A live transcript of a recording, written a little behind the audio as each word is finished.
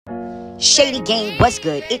Shady gang, what's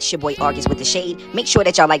good? It's your boy August with the Shade. Make sure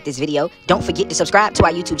that y'all like this video. Don't forget to subscribe to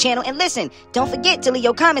our YouTube channel. And listen, don't forget to leave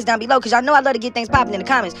your comments down below, because y'all know I love to get things popping in the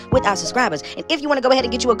comments with our subscribers. And if you want to go ahead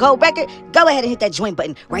and get you a gold record, go ahead and hit that join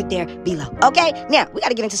button right there below. Okay? Now, we got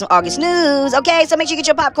to get into some August news. Okay? So make sure you get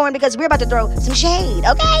your popcorn, because we're about to throw some shade.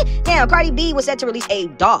 Okay? Now, Cardi B was set to release a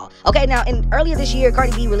doll. Okay? Now, earlier this year,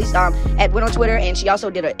 Cardi B released, went on Twitter, and she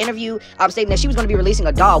also did an interview stating that she was going to be releasing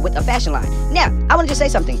a doll with a fashion line. Now, I want to just say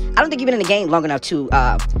something. I don't think you've been in the game long enough to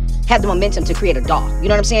have the momentum to create a doll. You know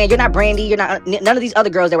what I'm saying? You're not Brandy. You're not none of these other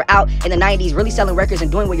girls that were out in the 90s really selling records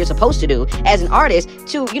and doing what you're supposed to do as an artist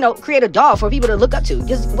to, you know, create a doll for people to look up to.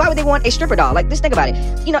 Because why would they want a stripper doll? Like, just think about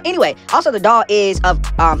it. You know, anyway, also the doll is of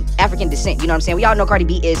African descent. You know what I'm saying? We all know Cardi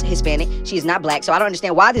B is Hispanic. She is not black. So I don't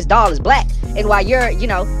understand why this doll is black and why you're, you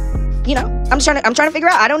know, I'm trying to figure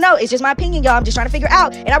out. I don't know. It's just my opinion, y'all. I'm just trying to figure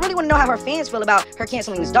out. And I really want to know how her fans feel about her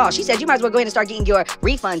canceling this doll. She said you might as well go ahead and start getting your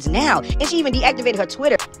refunds now. And she even deactivated her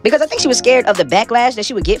Twitter because I think she was scared of the backlash that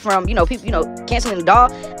she would get from, people, canceling the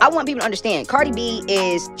doll. I want people to understand Cardi B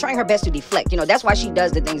is trying her best to deflect. That's why she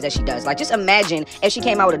does the things that she does. Like, just imagine if she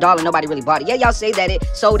came out with a doll and nobody really bought it. Yeah, y'all say that it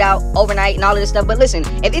sold out overnight and all of this stuff. But listen,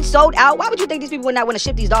 if it sold out, why would you think these people would not want to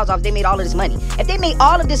ship these dolls off if they made all of this money? If they made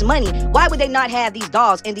all of this money, why would they not have these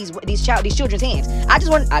dolls in these children's hands?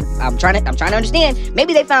 I'm trying to understand.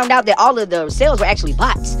 Maybe they found out that all of the sales were actually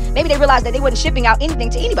bots. Maybe they realized that they wasn't shipping out anything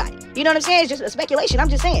to anybody. You know what I'm saying? It's just a speculation. I'm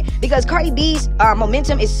just saying, because Cardi B's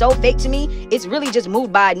momentum is so fake to me. It's really just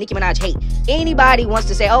moved by Nicki Minaj hate. Anybody wants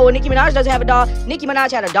to say, oh, Nicki Minaj doesn't have a doll. Nicki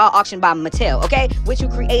Minaj had a doll auctioned by Mattel, okay, which who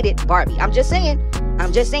created Barbie. I'm just saying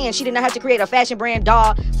she did not have to create a fashion brand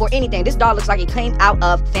doll for anything. This doll looks like it came out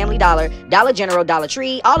of Family Dollar, Dollar General, Dollar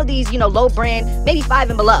Tree, all of these, low brand, maybe 5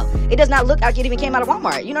 and below. It does not look like it even came out of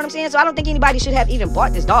Walmart. You know what I'm saying? So I don't think anybody should have even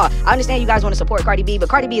bought this doll. I understand you guys want to support Cardi B, but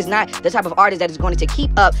Cardi B is not the type of artist that is going to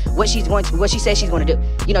keep up what she says she's going to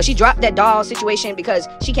do. She dropped that doll situation because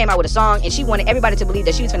she came out with a song and she wanted everybody to believe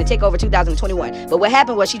that she was going to take over 2021. But what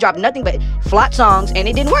happened was she dropped nothing but flop songs and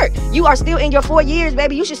it didn't work. You are still in your 4 years,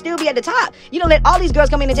 baby. You should still be at the top. You don't let all these girls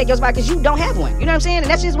come in and take your spot because you don't have one. You know what I'm saying? And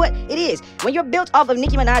that's just what it is. When you're built off of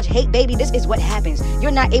Nicki Minaj hate, baby, this is what happens.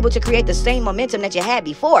 You're not able to create the same momentum that you had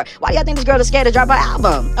before. Why do y'all think this girl is scared to drop her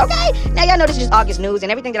album? Okay? Now y'all know this is just August news,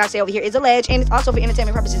 and everything that I say over here is alleged, and it's also for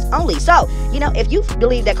entertainment purposes only. So, if you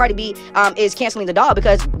believe that Cardi B is canceling the doll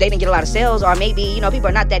because they didn't get a lot of sales, or maybe, people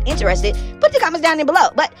are not that interested, put the comments down there below.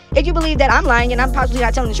 But if you believe that I'm lying and I'm possibly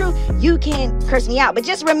not telling the truth, you can curse me out. But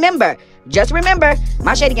just remember,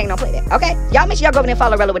 my Shady Gang don't play that, okay? Y'all make sure y'all go over there and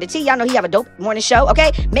follow Rella with a T. Y'all know he have a dope morning show,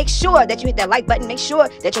 okay? Make sure that you hit that like button. Make sure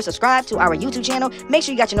that you're subscribed to our YouTube channel. Make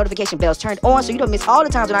sure you got your notification bells turned on so you don't miss all the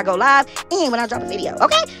times when I go live and when I drop a video,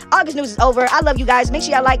 okay? August news is over. I love you guys. Make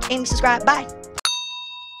sure y'all like and subscribe. Bye.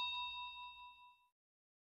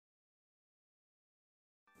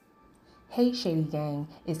 Hey Shady Gang,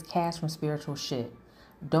 it's Cash from Spiritual Shit.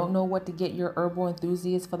 Don't know what to get your herbal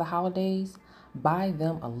enthusiasts for the holidays? Buy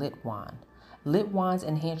them a lit wand. Lit wands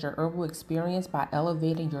enhance your herbal experience by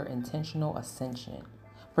elevating your intentional ascension.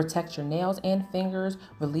 Protect your nails and fingers,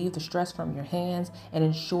 relieve the stress from your hands, and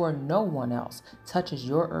ensure no one else touches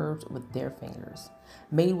your herbs with their fingers.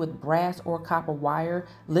 Made with brass or copper wire,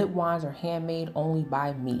 lit wands are handmade only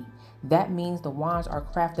by me. That means the wands are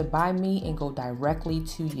crafted by me and go directly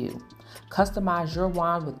to you. Customize your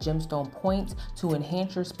wand with gemstone points to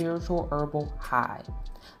enhance your spiritual herbal high.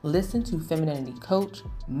 Listen to femininity coach,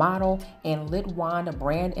 model, and lit wand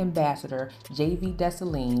brand ambassador JV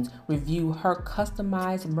Dessalines review her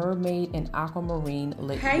customized mermaid and aquamarine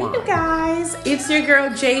lit wand. Hey you guys, it's your girl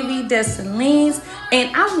JV Dessalines,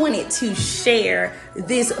 and I wanted to share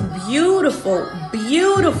this beautiful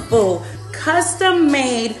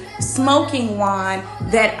custom-made smoking wand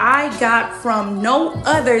that I got from no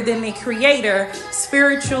other than the creator,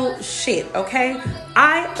 Spiritual Shit, okay?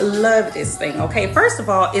 I love this thing, okay? First of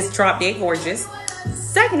all, it's drop dead gorgeous.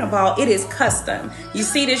 Second of all, it is custom. You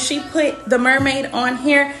see that she put the mermaid on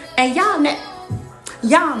here, and y'all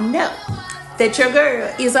know that your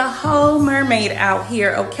girl is a whole mermaid out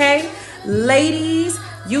here, okay? Ladies,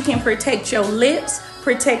 you can protect your lips,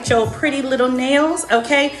 protect your pretty little nails,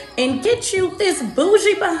 okay? And get you this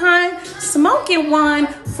bougie behind smoking wand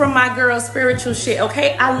from my girl Spiritual Shit,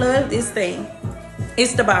 okay? I love this thing.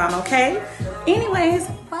 It's the bomb, okay? Anyways,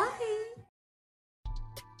 bye.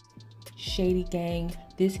 Shady Gang,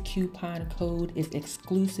 this coupon code is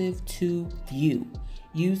exclusive to you.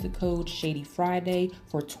 Use the code ShadyFriday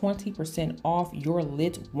for 20% off your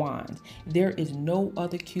lit wands. There is no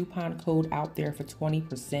other coupon code out there for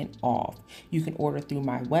 20% off. You can order through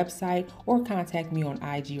my website or contact me on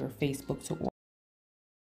IG or Facebook to order.